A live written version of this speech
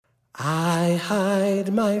I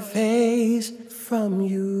hide my face from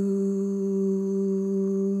you,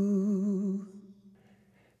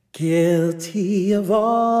 guilty of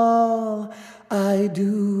all I do.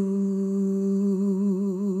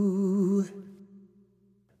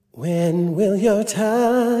 When will your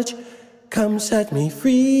touch come set me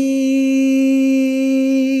free?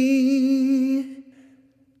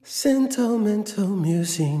 Sentimental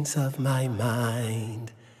musings of my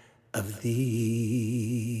mind of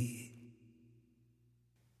thee.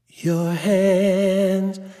 Your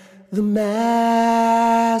hands, the master's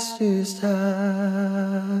touch.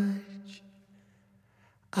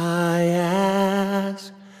 I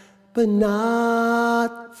ask, but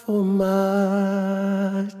not for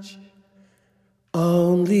much.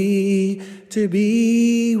 Only to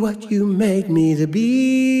be what you made me to be.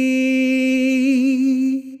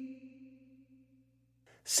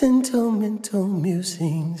 Sentimental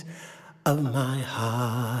musings of my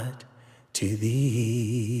heart to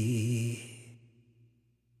thee.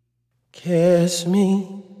 Kiss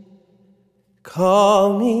me,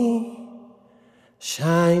 call me,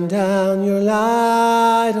 shine down your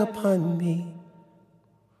light upon me.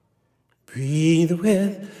 Breathe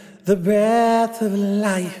with the breath of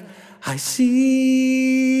life I see.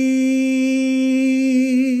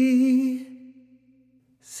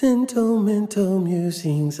 Sentimental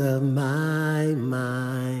musings of my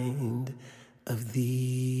mind of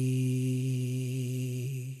thee.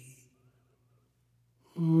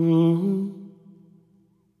 Mm-hmm.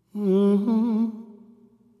 Mm-hmm.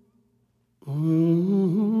 Mm-hmm.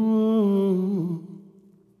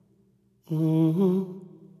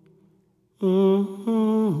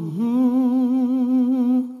 Mm-hmm.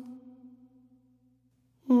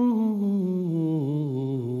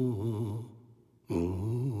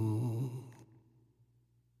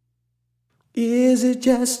 Is it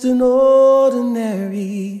just an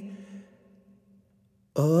ordinary,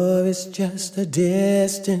 or it's just a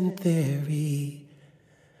distant theory?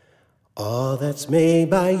 All that's made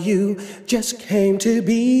by you just came to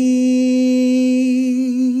be.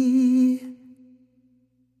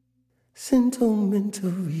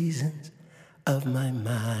 Sentimental reasons of my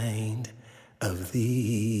mind of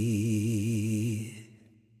thee.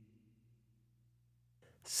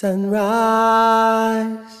 Sunrise,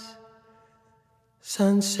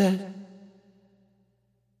 sunset,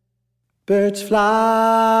 birds fly,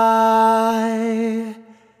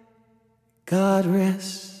 God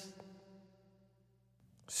rest.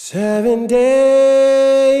 7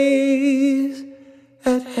 days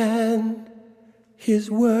at hand,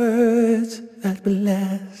 His words that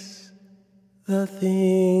bless the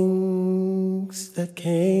things that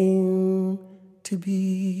came to be.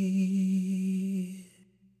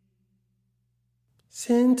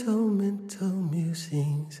 Sentimental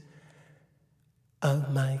musings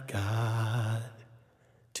of my God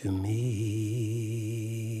to me.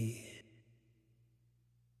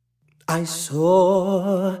 I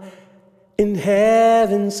soar in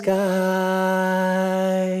heaven's sky.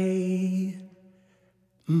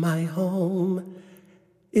 My home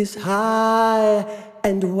is high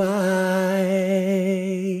and wide.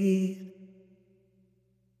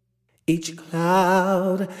 Each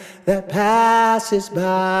cloud that passes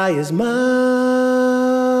by is mine.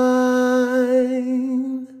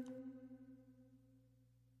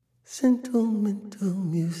 Sentimental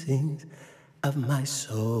musings of my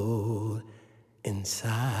soul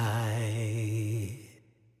inside.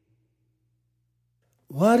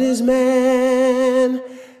 What is man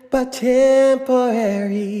but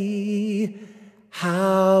temporary?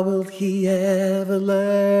 How will he ever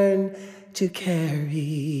learn to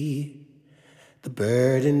carry the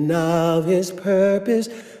burden of his purpose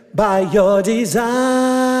by your design?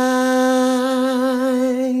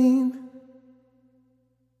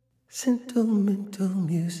 Sentimental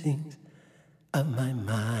musings of my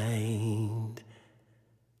mind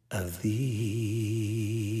of thee.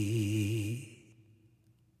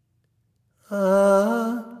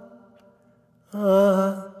 Ah,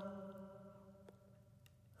 ah,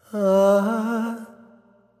 ah,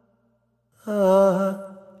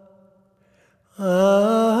 ah, ah.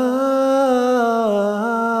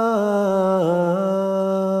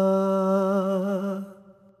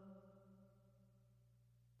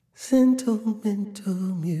 Sentimental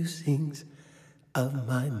musings of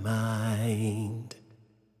my mind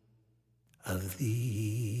of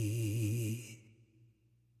thee.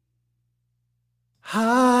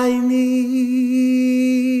 I need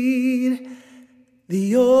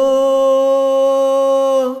thee, oh,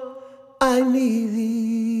 I need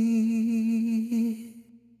thee.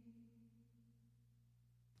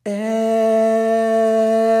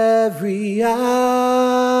 Every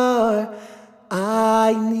hour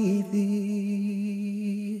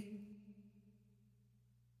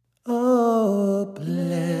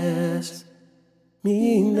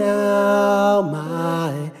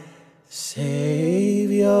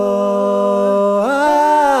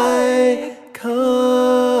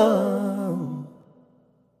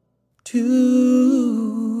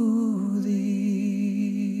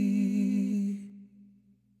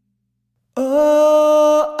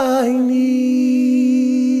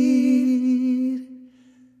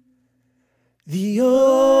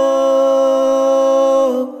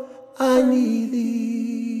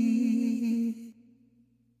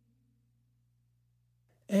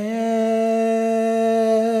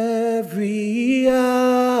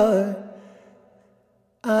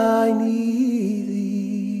I need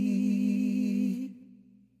thee.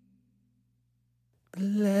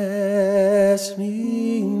 Bless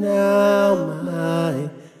me now, my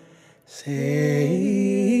Savior.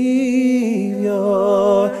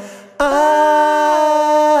 I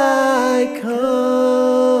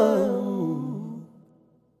come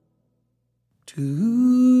to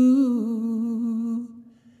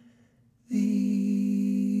thee.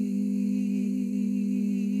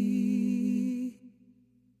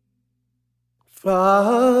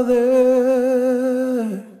 Father,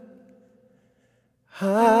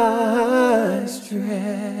 I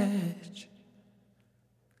stretch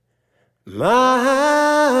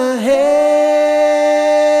my hands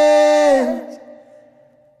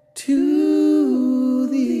to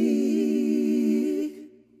thee.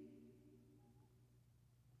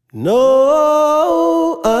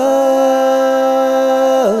 No other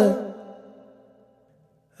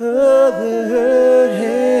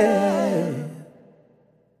hand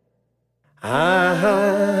I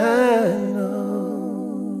know.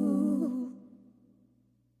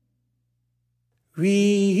 Remember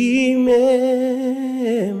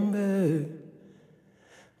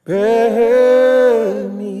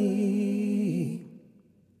me.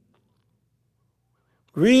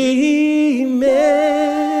 Remember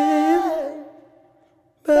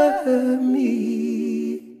me.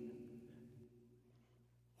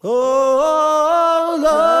 Oh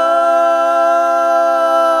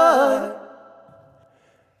Lord,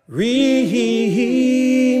 remember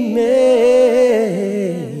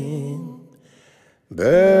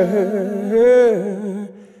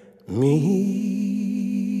me.